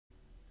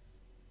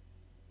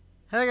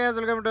Hey guys,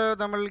 welcome to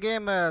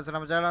tamilgaminggamer.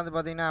 நம்ம சேனல்ல வந்து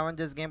பாத்தீங்கன்னா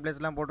Avengers கேம்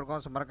பிளேஸ்லாம்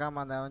போட்டுருக்கோம். ஸோ மறக்காம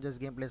அந்த Avengers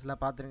கேம் பிளேஸ்லாம்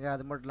பாத்துருங்க.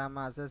 அது மட்டும்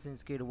இல்லாம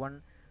Assassins Creed 1,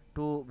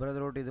 2,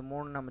 Brotherhood இது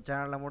மூணு நம்ம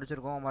சேனல்ல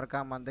முடிச்சிருக்கோம்.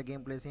 மறக்காம அந்த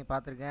கேம் பிளேஸையும்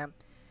பாத்துருங்க.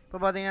 இப்போ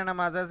பாத்தீங்கன்னா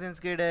நம்ம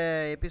Assassins Creed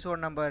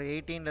எபிசோட் நம்பர்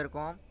 18ல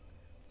இருக்கோம்.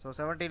 ஸோ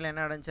 17ல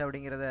என்ன நடந்துச்சு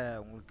அப்படிங்கறத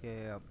உங்களுக்கு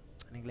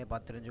நீங்களே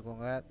பார்த்து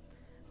தெரிஞ்சுக்கோங்க.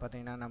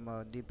 பாத்தீங்கன்னா நம்ம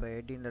வந்து இப்போ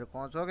 18ல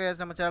இருக்கோம். ஸோ guys,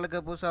 நம்ம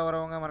சேனலுக்கு புதுசா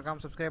வரவங்க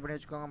மறக்காம சப்ஸ்கிரைப் பண்ணி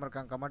வச்சுக்கோங்க.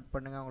 மறக்காம கமெண்ட்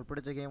பண்ணுங்க. உங்களுக்கு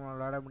பிடிச்ச கேம்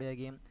விளையாட முடியாத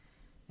கேம்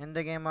எந்த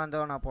கேமாக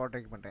இருந்தாலும் நான்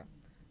போட்டு பண்ணுறேன்.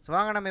 ஸோ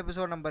வாங்க நம்ம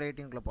எபிசோட் நம்பர்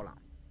 18க்குள்ளே போகலாம்.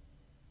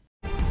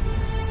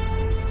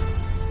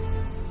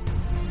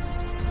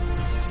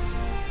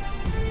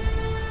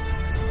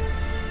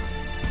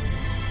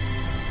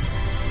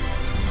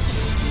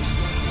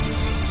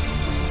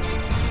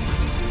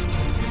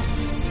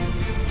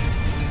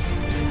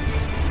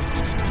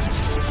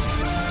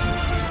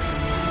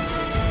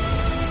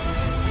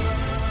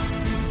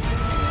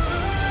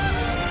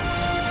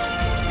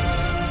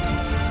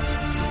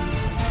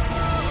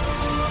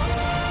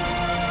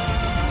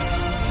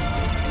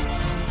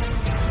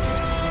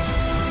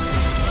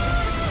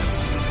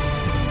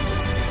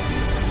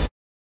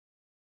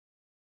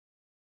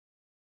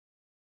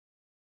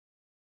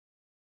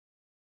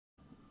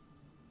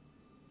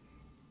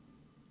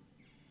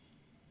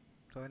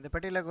 ஸோ இந்த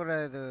பெட்டியில் கூட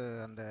இது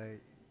அந்த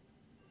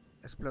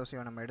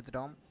எக்ஸ்ப்ளோசிவ் நம்ம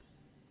எடுத்துட்டோம்.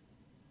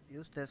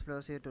 Use the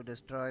explosive to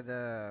destroy the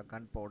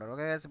gun powder.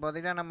 Okay,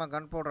 பார்த்தீங்கன்னா நம்ம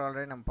கன் பவுடர்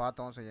ஆல்ரெடி நம்ம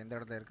பார்த்தோம். ஸோ எந்த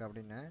இடத்துல இருக்குது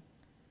அப்படின்னு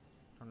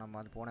ஸோ நம்ம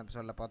அது போன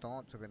எபிசோடில் பார்த்தோம்.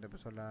 ஸோ இந்த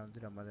எபிசோடில்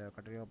வந்து நம்ம அதை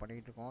கண்டினியூ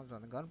பண்ணிகிட்டு இருக்கோம். ஸோ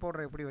அந்த கன்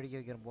பவுடரை எப்படி வெடிக்க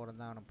வைக்கிற போகிறது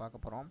தான் நம்ம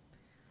பார்க்க போகிறோம்.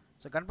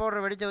 ஸோ கன்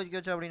பவுடரை வெடிக்க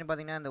வச்சோம் அப்படின்னு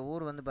பார்த்தீங்கன்னா இந்த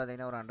ஊர் வந்து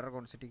பார்த்திங்கன்னா ஒரு அண்டர்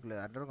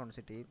கிரவுண்ட்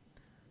சிட்டி.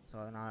 ஸோ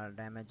அதனால்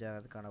டேமேஜ்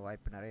ஆகிறதுக்கான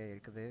வாய்ப்பு நிறைய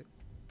இருக்குது.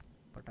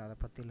 பட் அதை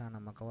பற்றிலாம்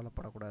நம்ம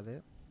கவலைப்படக்கூடாது.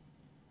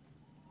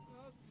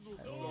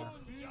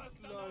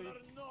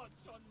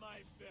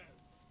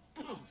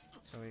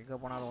 ஸோ எங்கே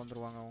போனாலும்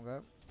வந்துடுவாங்க அவங்க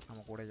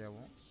நம்ம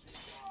கூடயாவும்.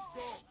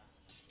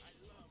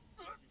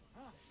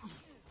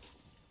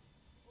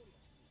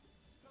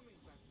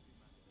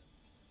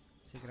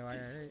 சீக்கிரம்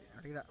வாய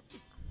அடிக்கடா.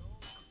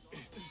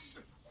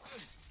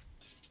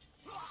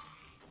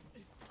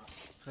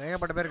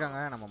 ஏகப்பட்ட பேர்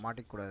இருக்காங்க, நம்ம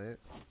மாட்டிக்கூடாது.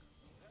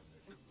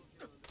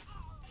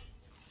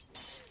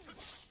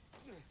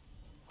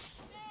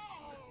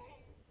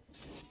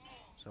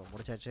 ஸோ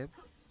முடிச்சாச்சு.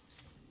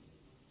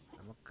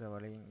 நமக்கு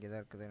வழி இங்கே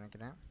தான் இருக்குது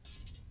நினைக்கிறேன்.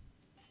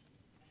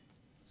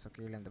 ஸோ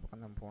கீழே இந்த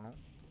பக்கம் தான் போகணும்.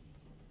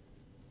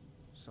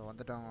 ஸோ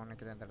வந்துட்டோம்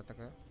நினைக்கிறேன் இந்த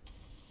இடத்துக்கு.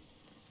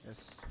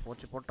 எஸ்,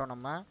 போட்டோம்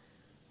நம்ம.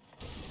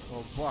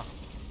 ஓப்பா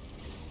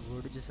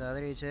வெடிச்சு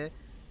சதறிச்சு.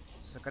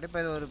 ஸோ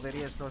கண்டிப்பாக இது ஒரு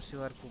பெரிய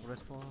எக்ஸ்ப்ளோசிவாக இருக்கும்.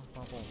 ப்ளஸ்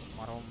பார்ப்போம்.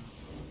 மரம்.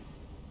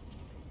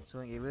 ஸோ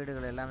இங்கே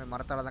வீடுகள் எல்லாமே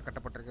மரத்தால் தான்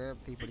கட்டப்பட்டிருக்கு.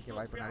 தீ பிடிக்க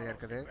வாய்ப்பு நிறையா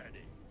இருக்குது.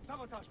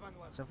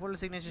 ஸோ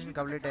ஃபுல் சிக்னேச்சேஷன்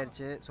கம்ப்ளீட்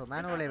ஆயிடுச்சு. ஸோ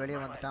மேனுவலை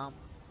வெளியே வந்துட்டான்.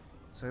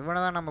 ஸோ இவனை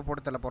தான் நம்ம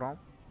போட்டு தள்ள போகிறோம்.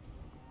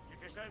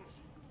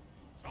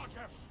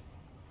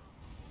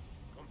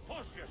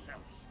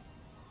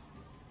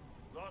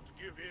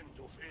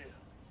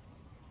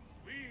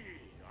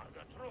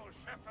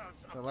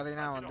 ஸோ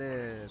பார்த்தீங்கன்னா வந்து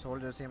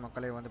சோல்ஜர்ஸையும்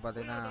மக்களையும் வந்து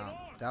பார்த்தீங்கன்னா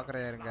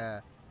ஜாக்கிரதையாக இருங்க,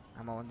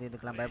 நம்ம வந்து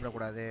இதுக்கெல்லாம்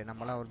பயப்படக்கூடாது,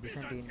 நம்மளாம் ஒரு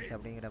பிசன்டீன்ஸ்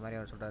அப்படிங்கிற மாதிரி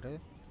அவர் சொல்கிறாரு.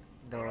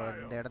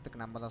 இந்த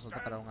இடத்துக்கு நம்ம தான்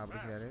சொந்தக்காரவங்க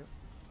அப்படிங்கிறாரு.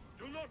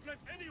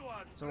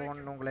 ஸோ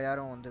உங்களை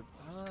யாரும் வந்து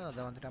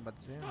அதை வந்துட்டான்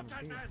பார்த்துட்டு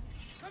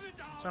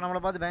ஸோ நம்மளை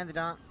பார்த்து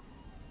பயந்துட்டான்.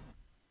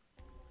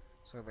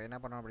 ஸோ இப்போ என்ன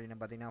பண்ணோம் அப்படின்னு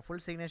பார்த்தீங்கன்னா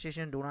full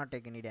சிக்னேச்சேஷன் two not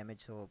take any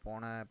damage. So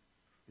போன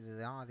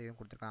இதுதான் அதையும்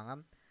கொடுத்துருக்காங்க.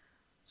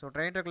 So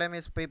trying to claim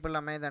is people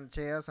Amaze and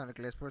chairs and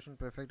explosion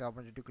perfect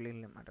opportunity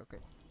clean limit. Okay,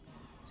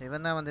 so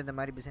இவன் தான் வந்து இந்த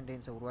மாதிரி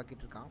பிசன்டைன்ஸை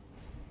உருவாக்கிட்டு இருக்கான்.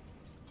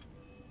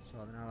 ஸோ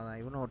அதனால தான்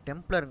இவனும் ஒரு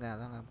டெம்ப்ளருங்க,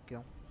 அதாங்க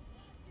முக்கியம்.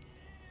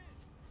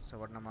 ஸோ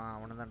பட் நம்ம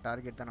அவனை தான்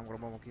டார்கெட் தான் நமக்கு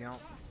ரொம்ப முக்கியம்.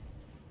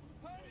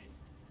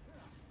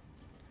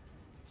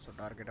 ஸோ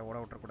டார்கெட்டை ஓட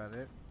விட்டுறக்கூடாது.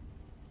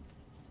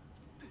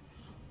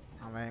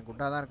 அவன்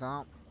குட்டாக தான்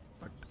இருக்கான்,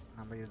 பட்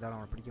நம்ம இருந்தாலும்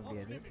அவனை பிடிக்க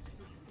முடியாது.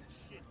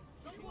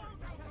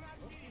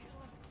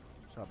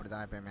 ஸோ அப்படி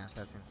தான் எப்போயுமே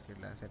அசாசின்ஸ்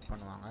கிரீடில் செட்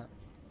பண்ணுவாங்க.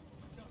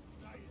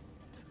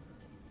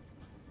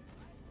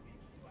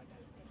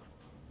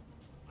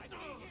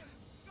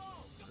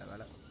 நல்ல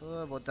வேலை.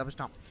 ஓ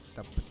தப்பிச்சிட்டான்.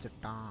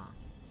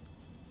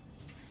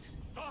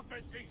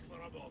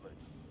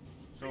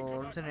 ஸோ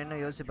ஒரு நிமிஷம்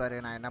என்ன யோசிப்பாரு,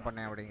 நான் என்ன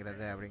பண்ணேன்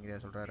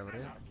அப்படிங்கிறத சொல்கிறார்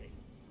அவர்.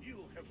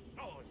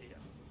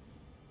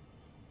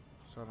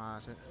 ஸோ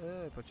நான்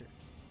போச்சு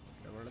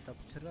எவ்வளோ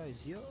தப்பிச்சிடா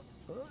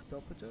ஈஸியாக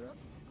தப்பிச்சிடா.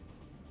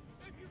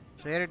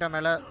 ஸோ ஏறிட்டா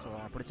மேலே. ஸோ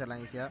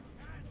பிடிச்சிடலாம் ஈஸியாக.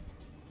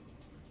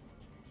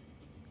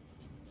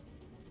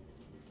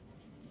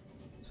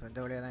 ஸோ இந்த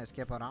வழியாக தான்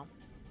எஸ்கேப் ஆகிறான்.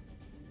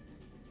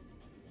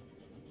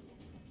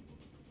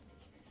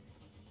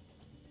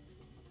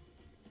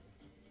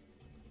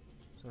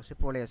 ஸோ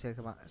ஷிப் வழியாக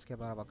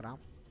எஸ்கேப் ஆக பார்க்குறான்.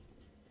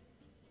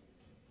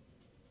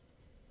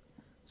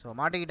 ஸோ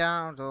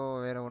மாட்டிக்கிட்டான். ஸோ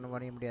வேறு ஒன்றும்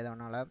பண்ண முடியாது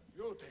அவனால்.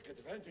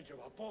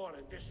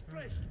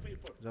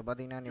 ஸோ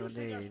பார்த்தீங்கன்னா நீ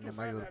வந்து இந்த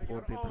மாதிரி ஒரு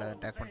போர் பீப்புளை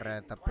அட்டாக் பண்ணுற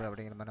தப்பு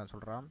அப்படிங்கிற மாதிரி நான்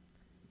சொல்கிறான்.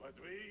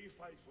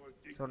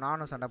 ஸோ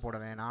நானும் சண்டை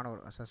போடுவேன், நானும்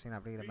ஒரு அசாசின்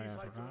அப்படிங்கிற மாதிரி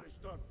அவன் சொல்கிறான்.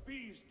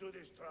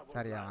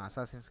 சாரி, அவன்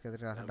அசாசின்ஸ்க்கு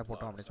எதிராக சண்டை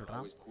போட்டோம் அப்படின்னு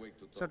சொல்கிறான்.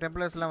 ஸோ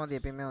டெம்ப்ளர்ஸ்லாம் வந்து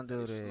எப்பயுமே வந்து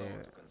ஒரு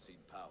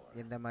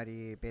எந்த மாதிரி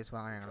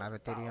பேசுவாங்க எங்களாவே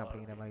தெரியும்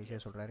அப்படிங்கிற மாதிரி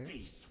விஷயம் சொல்கிறாரு.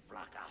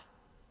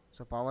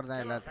 ஸோ பவர்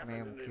தான் எல்லாத்துக்குமே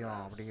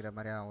முக்கியம் அப்படிங்கிற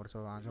மாதிரி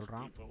அவன்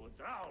சொல்கிறான்.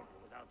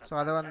 ஸோ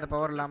அதை அந்த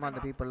பவர் இல்லாமல்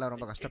அந்த பீப்புளெலாம்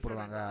ரொம்ப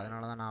கஷ்டப்படுவாங்க,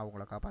 அதனால தான் நான்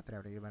அவங்கள காப்பாற்றுறேன்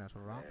அப்படிங்கிற மாதிரி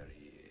சொல்கிறான்.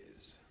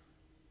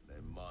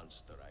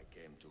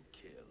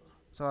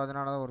 ஸோ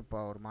அதனால தான்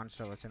ஒரு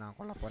மான்ஸ்டரை வச்சு நான்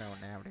கொல்ல போகிறேன்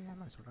உடனே அப்படிங்கிற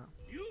மாதிரி சொல்கிறேன்.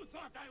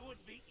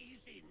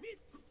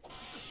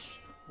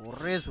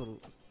 ஒரே சுரு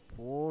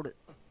போடு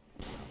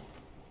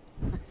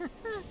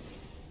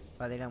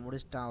பார்த்தீங்கன்னா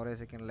முடிச்சிட்டான் ஒரே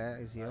செகண்டில்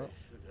ஈஸியோ.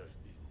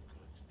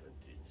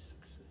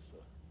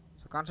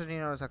 ஸோ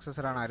கான்ஸ்டன்டினோட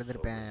சக்ஸஸராக நான்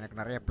இருந்திருப்பேன்,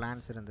 எனக்கு நிறைய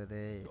பிளான்ஸ்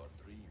இருந்தது,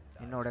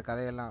 என்னோடய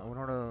கதையெல்லாம்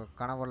உன்னோட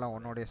கனவெல்லாம்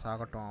உன்னோடைய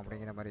சாகட்டும்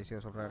அப்படிங்கிற மாதிரி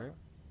ஈஸியோ சொல்கிறாரு.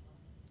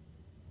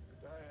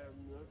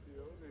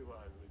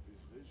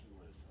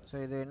 ஸோ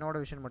இது என்னோட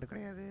விஷன் மட்டும்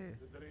கிடையாது,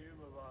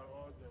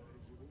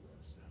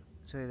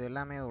 ஸோ இது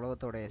எல்லாமே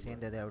உலகத்தோடைய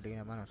சேர்ந்தது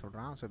அப்படிங்கிற மாதிரி நான்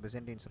சொல்கிறான். ஸோ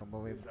பிசென்டின்ஸ்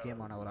ரொம்பவே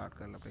முக்கியமான ஒரு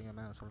ஆட்கள் அப்படிங்கிற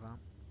மாதிரி நான் சொல்கிறான்.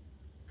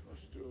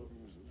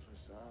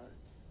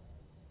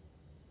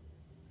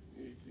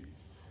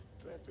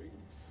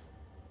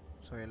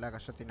 ஸோ எல்லா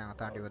கஷ்டத்தையும்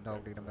நாங்கள் தாண்டி வந்தோம்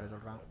அப்படிங்கிற மாதிரி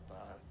சொல்கிறான்.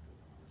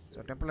 ஸோ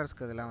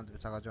டெம்ப்ளர்ஸ்க்கு இதெல்லாம்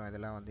வந்து சகஜம்,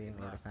 இதெல்லாம் வந்து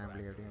எங்களோட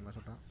ஃபேமிலி அப்படிங்கிற மாதிரி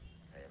சொல்கிறான்.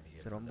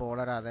 ஸோ ரொம்ப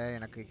வளராத,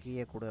 எனக்கு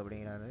கீயை கொடு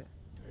அப்படிங்கிறாரு.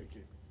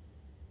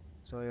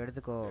 ஸோ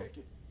எடுத்துக்கோ,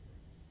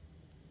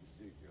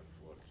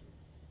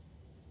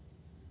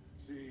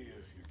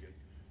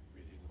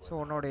 ஸோ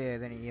உன்னோடைய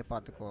இதை நீயே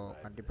பார்த்துக்கோ,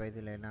 கண்டிப்பாக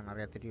இதில் என்ன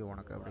நிறையா தெரியும்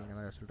உனக்கு அப்படிங்கிற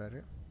மாதிரி சொல்கிறாரு.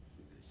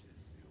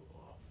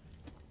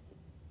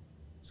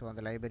 ஸோ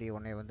அந்த லைப்ரரி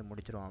உடனே வந்து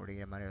முடிச்சிடும்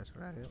அப்படிங்கிற மாதிரி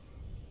சொல்கிறாரு.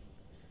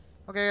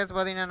 ஓகே கேஸ்,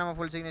 பார்த்தீங்கன்னா நம்ம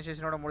ஃபுல்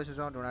சிக்னேச்சரோட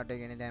முடிச்சிட்டோம். Two not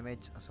take any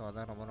damage. So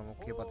அதான் ரொம்ப ரொம்ப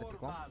முக்கியம்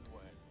பார்த்துட்ருக்கோம்.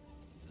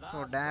 ஸோ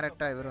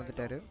டேரெக்டாக இவர்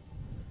வந்துட்டார்.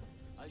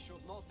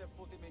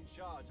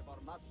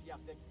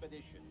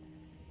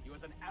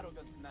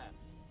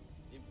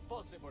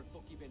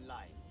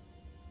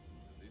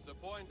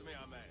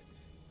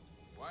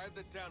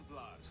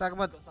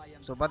 சகமத்.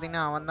 ஸோ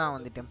பார்த்தீங்கன்னா அவன் தான்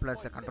வந்து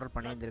டெம்ப்ளர்ஸை கண்ட்ரோல்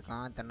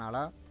பண்ணியிருந்திருக்கான்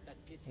தன்னால்.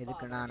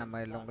 எதுக்குன்னா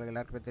நம்ம இல்லை உங்களுக்கு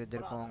எல்லாருக்குமே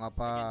தெரிஞ்சிருக்கோம், அவங்க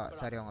அப்பா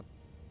சாரி அவங்க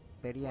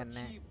பெரிய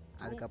அண்ணன்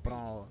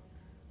அதுக்கப்புறம்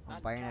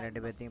அவன் பையனை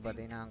 2 பேர்த்தையும்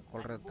பார்த்தீங்கன்னா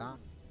கொள்வது தான்.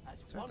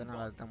 ஸோ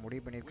அதனால் அதை தான்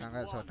முடிவு பண்ணியிருக்காங்க.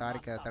 ஸோ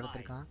டாரிக்கை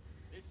தடுத்துருக்கான்,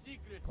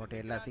 போட்டு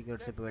எல்லா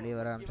சீக்ரெட்ஸும் இப்போ வெளியே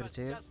வர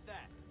ஆரம்பிச்சிருச்சு.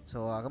 ஸோ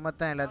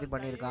அகமத் தான் எல்லாத்தையும்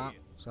பண்ணியிருக்கான்.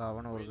 ஸோ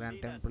அவனும் ஒரு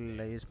கிராண்ட்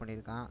டெம்பிளில் யூஸ்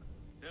பண்ணியிருக்கான்.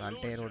 ஸோ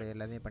அல்டேரோட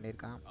எல்லாத்தையும்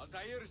பண்ணியிருக்கான்.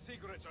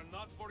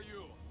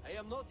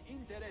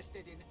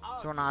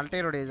 ஸோ நான்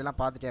அல்டேரோட இதெல்லாம்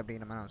பார்த்துட்டேன்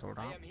அப்படிங்கிற மாதிரி நான்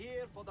சொல்கிறான்.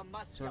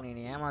 ஸோ நீ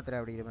ஏமாத்துற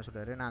அப்படிங்கிற மாதிரி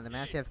சொல்கிறாரு. நான் அந்த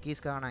மேசி ஆஃப்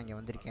கீஸ்க்காக நான் இங்கே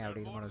வந்திருக்கேன்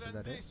அப்படிங்கிற மாதிரி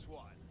சொல்கிறாரு.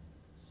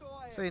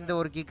 ஸோ இந்த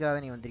ஒரு கீக்காக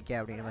நீ வந்திருக்கேன்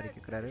அப்படிங்கிற மாதிரி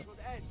கேட்குறாரு.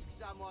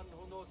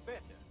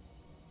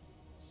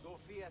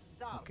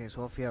 ஓகே,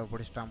 சோஃபியாவை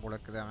பிடிச்சிட்டான் போல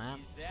இருக்குது அவன்.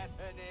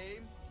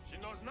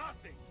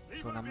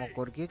 ஸோ நமக்கு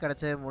ஒரு கீ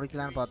கிடச்சி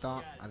முடிக்கலான்னு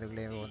பார்த்தோம்,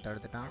 அதுக்குள்ளே இவன்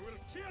தடுத்துட்டான்.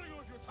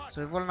 ஸோ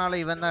இவ்வளோ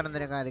நாள் இவன் தான்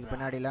இருந்திருக்கான், இதுக்கு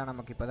பின்னாடிலாம்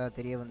நமக்கு இப்போ தான்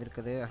தெரிய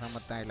வந்திருக்குது.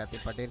 அகமத் தான்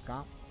எல்லாத்தையும்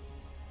பண்ணியிருக்கான்.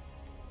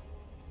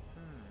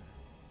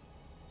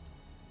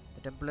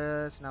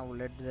 டெம்ப்ளர்ஸ் நான்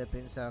let the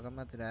prince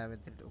Ahmed.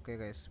 Okay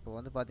guys, இப்போ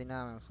வந்து பார்த்தீங்கன்னா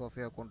அவன்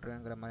சோஃபியா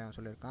கொண்டுருங்கிற மாதிரி அவன்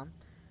சொல்லியிருக்கான்.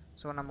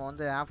 ஸோ நம்ம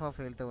வந்து ஆஃப் ஆஃப்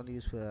ஹெல்த்தை வந்து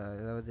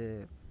அதாவது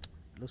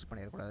லூஸ்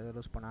பண்ணிடக்கூடாது.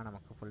 லூஸ் பண்ணால்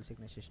நமக்கு ஃபுல்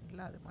சிக்னேஷன்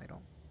இல்லை, அது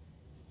மாதிரியும்.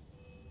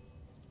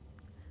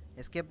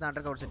 எஸ்கேப் தான்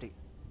அண்டர் கவர் சிட்டி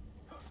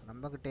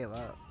நம்மக்கிட்டே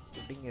வா,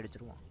 புட்டிங்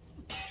அடிச்சிருவோம்.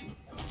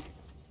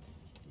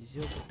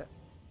 ஈஸியோ கிட்ட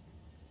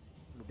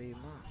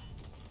முடியுமா?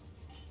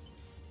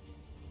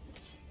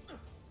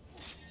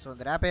 ஸோ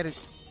இந்த ரேப்பேர்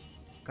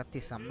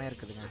கத்தி செம்மையாக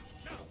இருக்குதுங்க,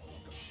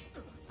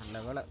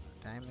 நல்ல வேலை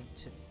டைம்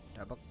ஆயிடுச்சு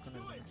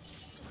டபக்குன்னு.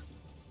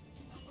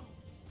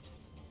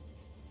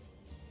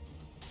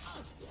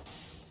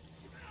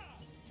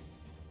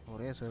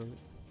 ஒரே சொல்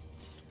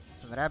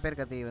அந்த ரேப்பேர்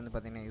கத்தி வந்து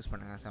பார்த்தீங்கன்னா யூஸ்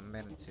பண்ணுங்கள்,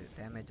 செம்மையாக இருந்துச்சு,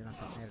 டேமேஜ்லாம்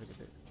செம்மையாக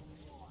இருக்குது.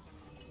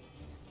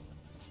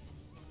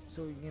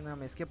 ஸோ இங்கேருந்து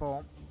நம்ம எஸ்கேப்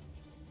ஆகும்,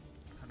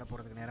 சண்டை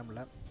போடுறதுக்கு நேரம்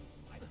இல்லை.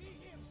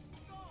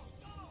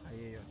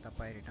 ஐயோ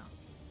தப்பாயிட்டான்,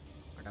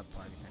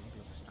 அடப்பா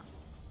தண்ணிக்குள்ளே வச்சுட்டான்.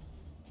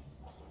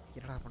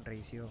 என்னடா பண்ணுற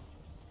ஈஸியோ?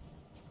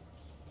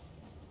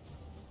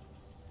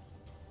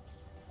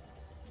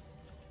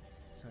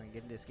 ஸோ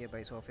இங்கேருந்து எஸ்கேப்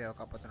ஆகி சோஃபியாவை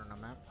காப்பாற்றணும்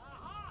நம்ம.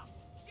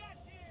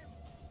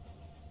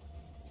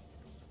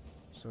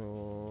 ஸோ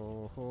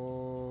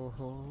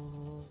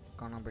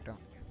காணாமல்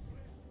போயிட்டோம்.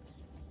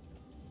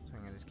 ஸோ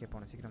இங்கே எஸ்கேப்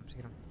ஆகணும், சீக்கிரம்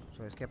சீக்கிரம். ஸோ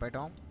எஸ்கேப்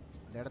ஆகிட்டோம்,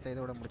 இந்த இடத்த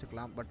இதோட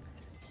முடிச்சுக்கலாம். பட்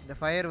இந்த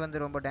ஃபயர் வந்து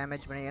ரொம்ப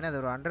டேமேஜ் பண்ணி, ஏன்னா அது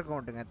ஒரு அண்டர்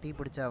கிரவுண்டுங்க, தீ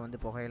பிடிச்சா வந்து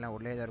புகையெல்லாம்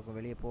உள்ளே தான் இருக்கும்,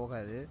 வெளியே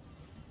போகாது.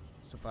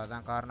 ஸோ இப்போ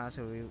அதான் காரணம்.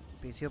 ஸோ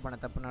பிசியோ பண்ண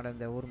தப்புனால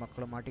இந்த ஊர்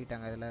மக்களும்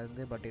மாட்டிக்கிட்டாங்க இதில்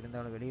இருந்து. பட்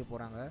இருந்தாலும் வெளியே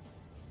போகிறாங்க.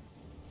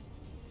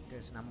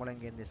 நம்மளும்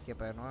இங்கேருந்து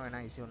எஸ்கேப் ஆகிடணும்,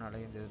 ஏன்னா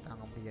இசியோனால இந்த இது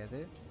தாங்க முடியாது.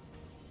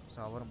 ஸோ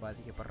அவரும்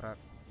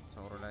பாதிக்கப்படுறார். ஸோ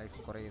அவரோட லைஃப்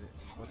குறையுது,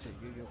 போச்சு.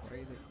 ஐயோ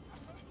குறையுது,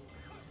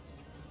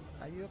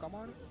 ஐயோ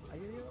கமான்,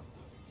 ஐயோ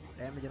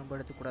டேமேஜ் ரொம்ப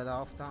எடுத்துக்கூடாது,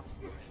 ஆஃப் தான்.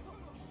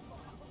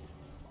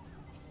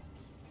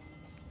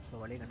 ஸோ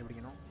வழியை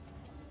கண்டுபிடிக்கணும்.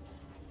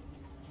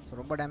 ஸோ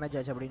ரொம்ப டேமேஜ்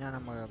ஆச்சு அப்படின்னா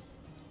நம்ம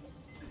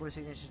ஃபுல்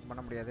சிக்னேஷன்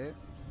பண்ண முடியாது.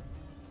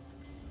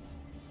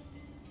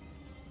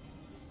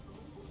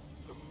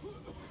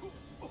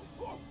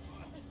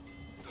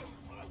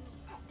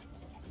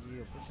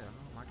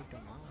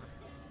 மாட்டிட்டோமா?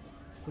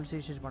 ஃபுல்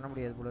சீசஸ் பண்ண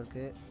முடியாது போல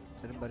இருக்குது.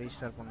 திரும்ப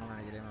ரீஸ்டார்ட் பண்ணணும்னு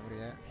நினைக்கிறேன்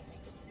மெமரியை.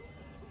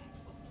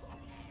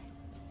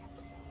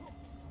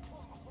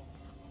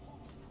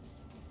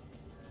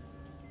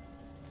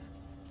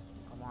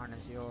 கமான்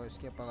எஸ்சியோ,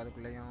 எஸ்கேப்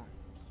ஆகாதுக்குள்ளேயும்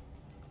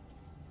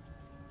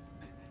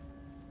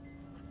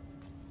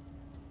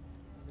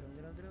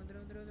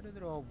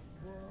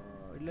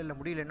இல்லை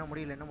முடியல, இன்னும்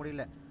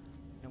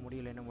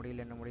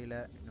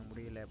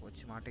முடியல.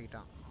 போச்சு,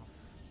 மாட்டிக்கிட்டான்.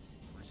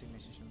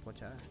 சிக்னேஷன்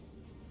போச்சா?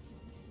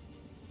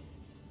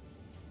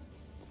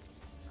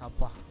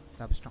 அப்பா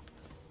தப்பிச்சிட்டோம்.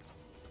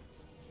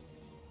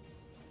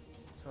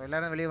 ஸோ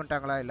எல்லோரும் வெளியே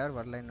வந்துட்டாங்களா? எல்லோரும்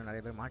வரல, இன்னும்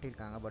நிறைய பேர்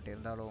மாட்டியிருக்காங்க. பட்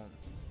இருந்தாலும்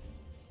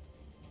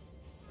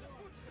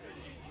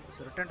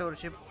ரிட்டர்ன் டு ஒரு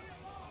ஷிப்.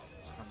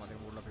 நம்ம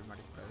திரும்ப உள்ள போய்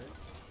மாட்டிக்கூடாது.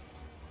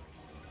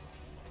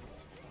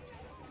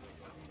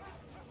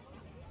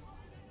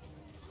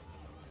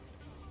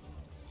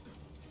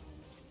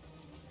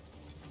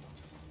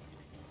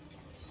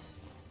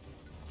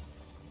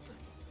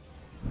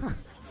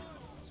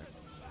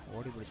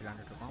 ஓடி பிடிச்சி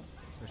விளாண்டுட்ருக்கோம்.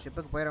 ஸோ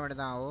ஷிப்புக்கு போயிட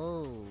வேண்டியதான். ஓ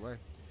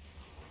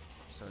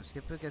ஸோ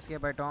ஷிப்புக்கு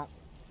எஸ்கேப் ஆகிட்டோம்.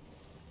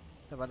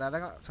 ஸோ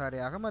சாரி,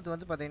 அகமத்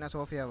வந்து பார்த்தீங்கன்னா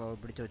சோஃபியாவை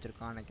பிடிச்சி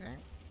வச்சுருக்கான்னு நினைக்கிறேன்.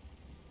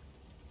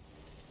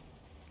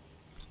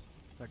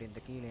 பட் இந்த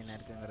கீழே என்ன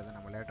இருக்குங்கிறத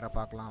நம்ம லேட்டராக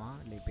பார்க்கலாமா,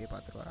 இல்லை இப்போயே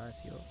பார்த்துருவாரா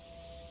சியோ?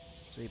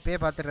 ஸோ இப்போயே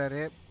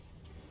பார்த்துடுறாரு,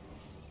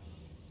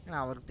 ஏன்னா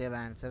அவருக்கு தேவை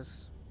ஆன்சர்ஸ்.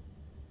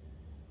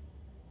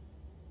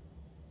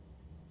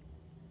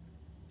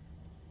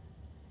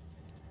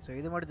 ஸோ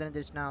இது மட்டும்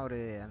தெரிஞ்சிருச்சுன்னா அவர்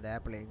அந்த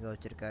ஆப்பிள் எங்கே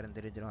வச்சுருக்காருன்னு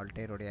தெரிஞ்சிடும்,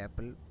 அல்டேரோடைய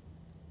ஆப்பிள்.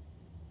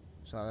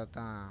 ஸோ அதை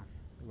தான்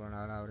இவ்வளோ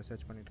நாளாக அவர்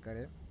சர்ச்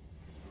பண்ணிட்டுருக்காரு.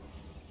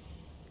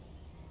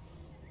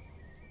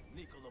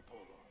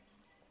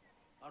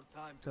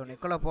 ஸோ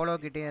நிக்கோலோ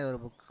போலோக்கிட்டே ஒரு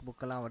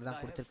புக்கெல்லாம் அவர் தான்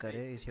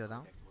கொடுத்துருக்காரு. ஈஸியோ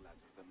தான்,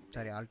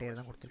 சாரி ஆல்டேர்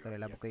தான் கொடுத்துருக்காரு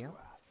எல்லா புக்கையும்.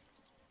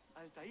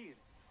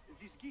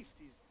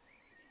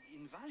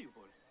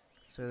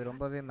 ஸோ இது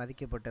ரொம்பவே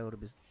மதிக்கப்பட்ட ஒரு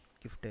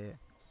கிஃப்ட்டு,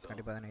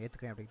 கண்டிப்பாக அதை நான்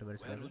ஏற்றுக்கிறேன் அப்படிங்கிற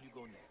மாதிரி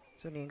சொல்லுவார்.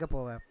 ஸோ நீ எங்கே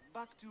போவ?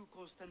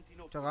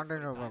 ஸோ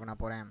கான்ஸ்டன்டினோபிள்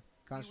நான் போகிறேன்.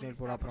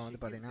 கான்ஸ்டன்டினோபிள் அப்புறம் வந்து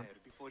பார்த்தீங்கன்னா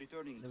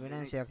இந்த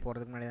வெனீசியாவுக்கு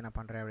போகிறதுக்கு முன்னாடி நான்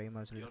பண்ணுறேன் அப்படிங்கிற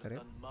மாதிரி சொல்லியிருக்காரு.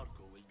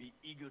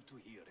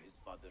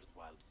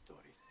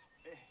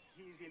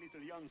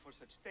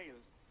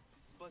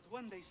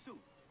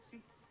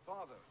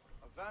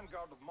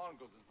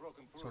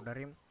 ஸோ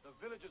டரீம்,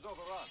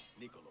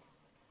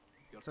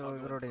 ஸோ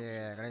இவருடைய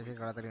கடைசி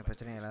காலத்துடைய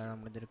பிரச்சனை எல்லாம்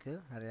முடிஞ்சிருக்கு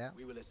நிறையா.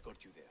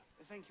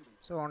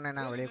 ஸோ உடனே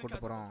நான் வெளியே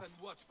கூப்பிட்டு போகிறோம்.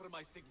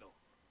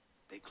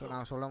 ஸோ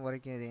நான் சொல்லும்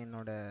வரைக்கும் இது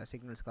என்னோடய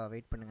சிக்னல்ஸ்க்காக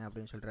வெயிட் பண்ணுங்கள்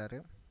அப்படின்னு சொல்கிறாரு.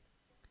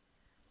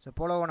 ஸோ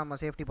போலோவை நம்ம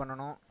சேஃப்டி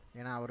பண்ணணும்,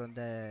 ஏன்னா அவர்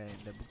வந்து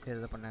இந்த புக்கு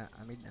இதை பண்ண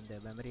அந்த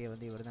மெமரியை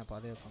வந்து இவர் தான்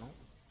பாதுகாக்கணும்.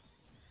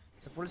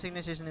 ஸோ ஃபுல்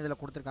சிக்னேஷன் இதில்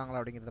கொடுத்துருக்காங்களா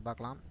அப்படிங்கிறத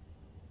பார்க்கலாம்.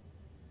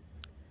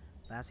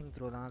 பாசிங்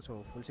த்ரூ தான், ஸோ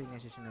ஃபுல்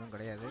சிக்னேஷன் எதுவும்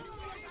கிடையாது.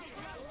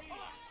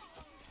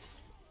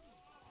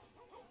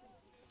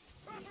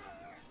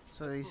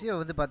 ஸோ இசியோ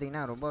வந்து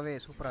பார்த்தீங்கன்னா ரொம்பவே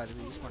சூப்பராக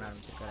அதுக்கு யூஸ் பண்ண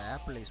ஆரம்பிச்சிருக்காரு.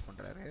 ஆப்பிள் யூஸ்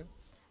பண்ணுறாரு,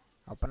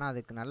 அப்போனா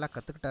அதுக்கு நல்லா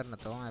கற்றுக்கிட்டாருன்னு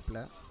அர்த்தம்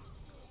ஆப்பில்.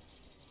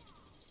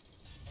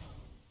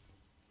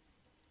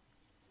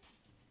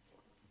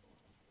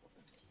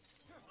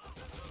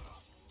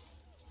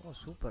 ஓ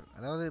சூப்பர்,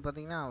 அதாவது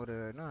பார்த்தீங்கன்னா அவர்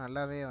இன்னும்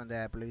நல்லாவே வந்து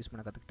ஆப்பிள் யூஸ்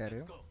பண்ண கற்றுக்கிட்டாரு.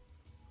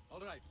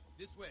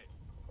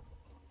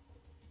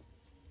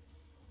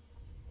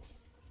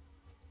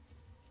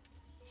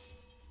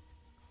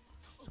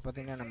 ஸோ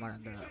பார்த்தீங்கன்னா நம்ம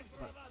அந்த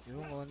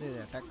இவங்க வந்து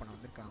அட்டாக் பண்ண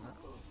வந்திருக்காங்க.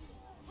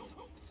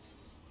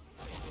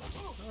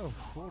 ஓ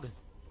ஃபுட்.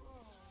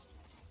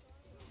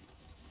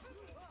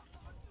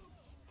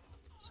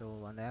 ஸோ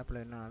அந்த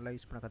ஆப்பில் இன்னும் நல்லா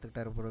யூஸ் பண்ண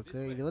கற்றுக்கிட்டாரு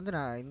பொருளுக்கு. இது வந்து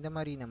நான் இந்த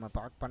மாதிரி நம்ம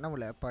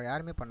பண்ணவில்லை, இப்போ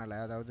யாருமே பண்ணலை.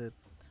 அதாவது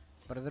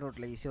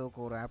பிரதர்ஹுட்ல ஈஸியோவுக்கு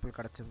ஒரு ஆப்பிள்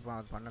கிடச்சிருப்போம்,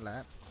 அது பண்ணலை.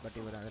 பட்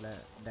இவர் அதில்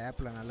இந்த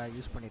ஆப்பில் நல்லா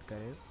யூஸ்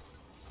பண்ணியிருக்காரு.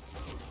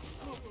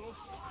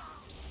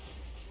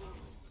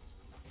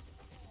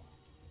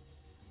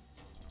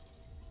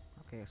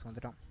 ஓகே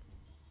வந்துட்டோம்.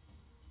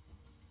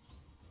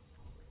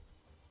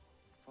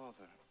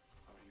 Father,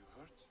 are you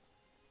hurt?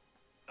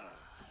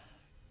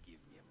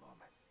 Give me a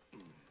moment.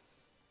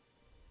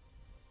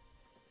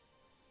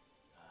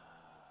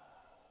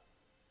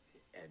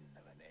 The end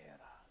of an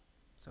era.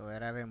 So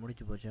வேறாவே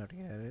முடிச்சு போச்சு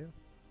அப்படிங்கிறாரு.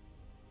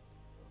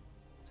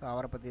 ஸோ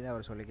அவரை பற்றி தான்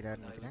அவர்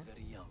சொல்லிக்கிறாருன்னு நினைக்கிறேன்.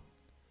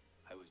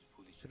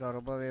 ஸோ நான்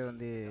ரொம்பவே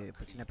வந்து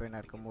இப்போ சின்ன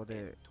பையனாக இருக்கும்போது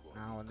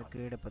நான் வந்து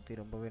கிரீடை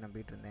பற்றி ரொம்பவே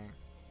நம்பிட்டு இருந்தேன்.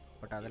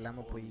 பட் அது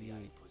இல்லாமல் போய்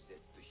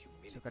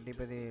ஸோ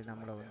கண்டிப்பாக இது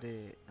நம்மளை வந்து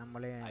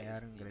நம்மளே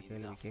யாருங்கிற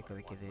கேள்வி கேட்க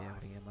வைக்கிது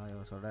அப்படிங்கிற மாதிரி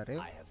அவர் சொல்கிறாரு.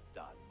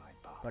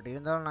 பட்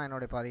இருந்தாலும் நான்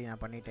என்னோடய பாதையை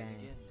நான் பண்ணிட்டேன்,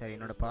 சரி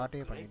என்னோடய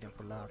பாட்டையே பண்ணிட்டேன்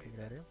ஃபுல்லாக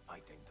அப்படிங்கிறாரு.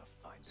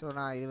 ஸோ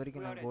நான் இது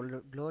வரைக்கும் நான்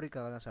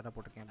க்ளோரிக்காக தான் சட்டை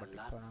போட்டிருக்கேன், பட்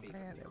இப்போ நான்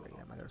கிடையாது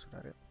அப்படிங்கிற மாதிரி அவர்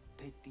சொல்கிறாரு.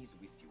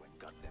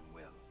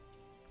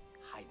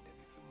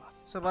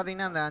 ஸோ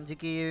பார்த்தீங்கன்னா அந்த 5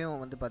 கீயையும்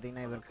வந்து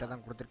பார்த்தீங்கன்னா இவர்கிட்ட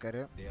தான்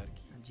கொடுத்துருக்காரு.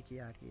 5 கீ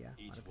 6 கீயா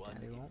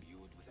அதுவும்.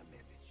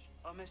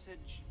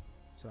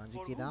 ஸோ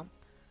 5 கீ தான்.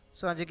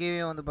 ஸோ 5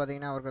 கீயும் வந்து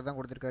பார்த்தீங்கன்னா அவருக்கு தான்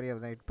கொடுத்துருக்காரு,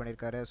 அவர் தான் ஹிட்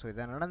பண்ணியிருக்காரு. ஸோ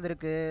இதான்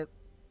நடந்திருக்கு,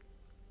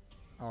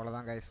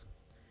 அவ்வளோதான் கைஸ்.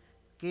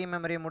 கீ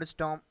மெமரியை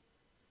முடிச்சிட்டோம்.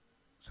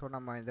 ஸோ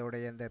நம்ம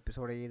இதோடைய இந்த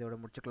எபிசோடையை இதோட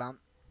முடிச்சுக்கலாம்.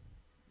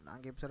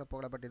 நாங்கள் எபிசோட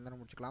போகல, பட்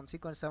இருந்தாலும் முடிச்சுக்கலாம்.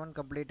 Sequence 7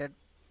 completed.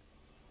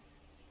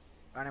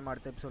 நம்ம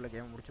அடுத்த எபிசோடில்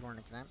கேம் முடிச்சிடுவோம்னு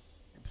நினைக்கிறேன்.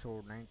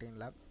 Episode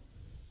 19ல்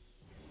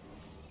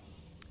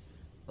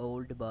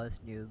old pass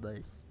new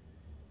boss.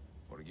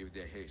 Forgive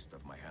the haste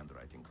of my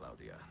handwriting,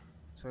 Claudia.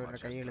 So என்னோட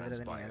கை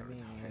எழுதுறது நீ எதுவுமே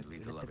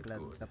எழுத்துக்களை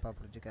தப்பாக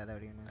புரிஞ்சுக்காத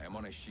அப்படின்னு.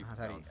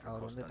 சாரி,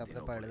 அவர் வந்து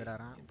தப்பாக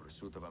எழுதுறாராம். In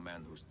pursuit of a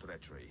man whose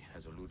treachery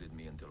has eluded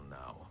me until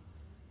now.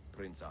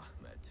 Prince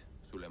Ahmed,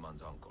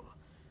 Suleiman's uncle.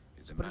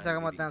 Prince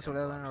Ahmed தான்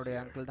சுலைமானுடைய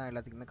அங்கிள் தான்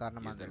எல்லாத்துக்குமே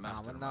காரணமாக இருந்திருக்கான்.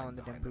 அவன் தான்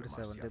வந்து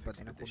டெம்பிள்ஸை வந்து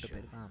பார்த்தீங்கன்னா கூப்பிட்டு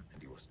போயிருக்கான்.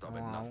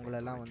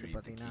 அவங்களெல்லாம் வந்து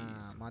பார்த்தீங்கன்னா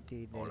மாற்றி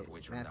இந்த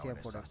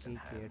மேசியாப்போட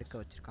கீக்கு எடுக்க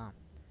வச்சுருக்கான்.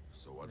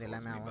 இது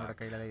எல்லாமே அவனோட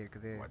கையில் தான்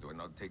இருக்குது.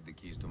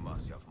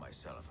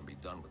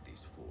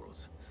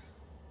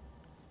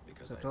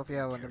 ஸோ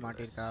சோஃபியா வந்து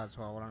மாட்டியிருக்கா. ஸோ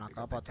அவளை நான்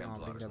காப்பாற்றணும்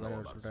அப்படிங்கிற மாதிரி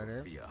அவர் சொல்கிறாரு.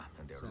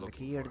 ஸோ அந்த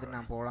கீ எடுத்துட்டு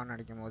நான் போகலான்னு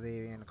நினைக்கும் போது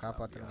என்னை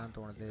காப்பாற்றணும் தான்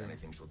தோணுது.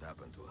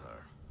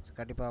 ஸோ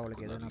கண்டிப்பாக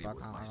அவளுக்கு எதுவும் நான்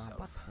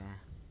பார்த்துப்பேன்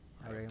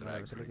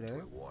அப்படின்னு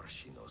சொல்லிக்கிறாரு.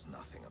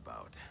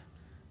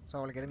 ஸோ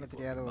அவளுக்கு எதுவுமே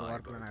தெரியாத ஒரு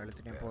வார்க்கில் நான்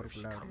எழுத்துட்டேன்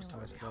போருக்குள்ள அப்படின்னு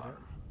அவர் சொல்கிறாரு.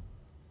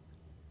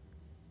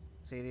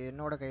 ஸோ இது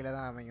என்னோட கையில்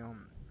தான்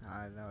அமையும்,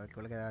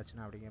 அவளுக்கு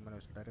ஏதாச்சுன்னா அப்படிங்கிற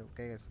மாதிரி சொல்கிறாரு.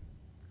 ஓகே,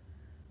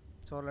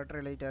 ஸோ ஒரு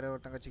லெட்டர் எழுதிட்டார்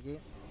ஒரு தங்கச்சிக்கு.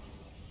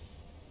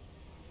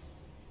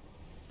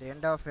 தி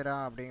எண்ட் ஆஃப் எரா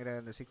அப்படிங்கிற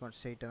இந்த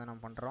சீக்வன்ஸ் 8 தான்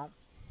நம்ம பண்ணுறோம்.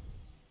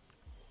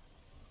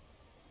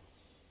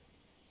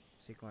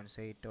 சீக்வன்ஸ்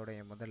 8ஓடைய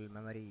முதல்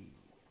மெமரி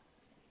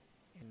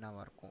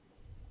என்னவாக இருக்கும்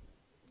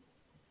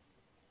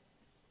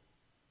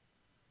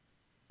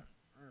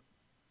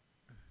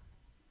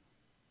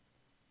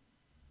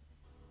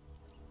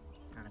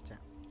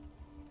நினச்சேன்.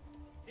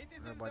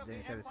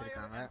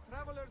 இருக்காங்க.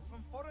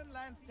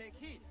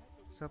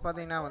 ஸோ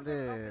பார்த்தீங்கன்னா வந்து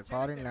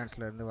ஃபாரின்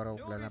லேண்ட்ஸ்லேருந்து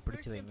வரவங்களெல்லாம்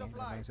பிடிச்சி வைங்க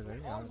அப்படின்னு சொல்லி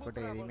அவங்ககிட்ட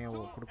எதையுமே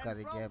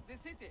கொடுக்காதீங்க,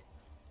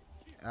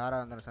 யாராக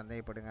இருந்தாலும்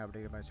சந்தேகப்படுங்க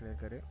அப்படிங்கிற மாதிரி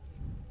சொல்லியிருக்காரு.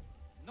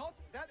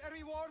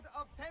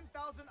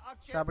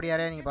 ஸோ அப்படி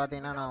யாரையா நீங்கள்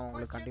பார்த்தீங்கன்னா நான்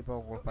உங்களுக்கு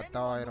கண்டிப்பாக உங்களுக்கு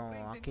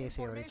 10,000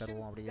 அக்கேசியை வரை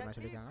தருவோம் அப்படிங்கிற மாதிரி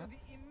சொல்லியிருக்காங்க.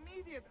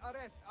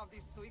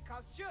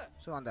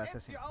 ஸோ அந்த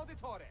அசஸின்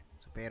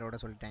ஸோ பேரோட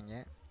சொல்லிட்டாங்க.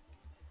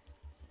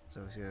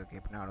 ஸோ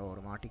எப்படினாலும்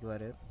ஒரு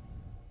மாட்டிக்குவார்.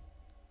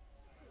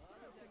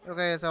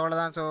 ஓகே, ஸோ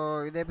அவ்வளோதான். ஸோ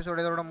இந்த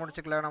எபிசோடு இதோட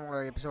முடிச்சுக்கலாம். நான் உங்களை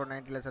எபிசோட்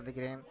 90ல்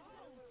சந்திக்கிறேன்.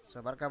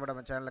 ஸோ மறக்காம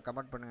நம்ம சேனலில்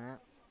கமெண்ட் பண்ணுங்கள்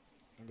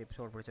இந்த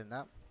எபிசோட் பிடிச்சிருந்தா.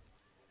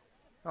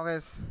 Okay,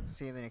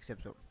 see you in the next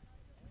episode.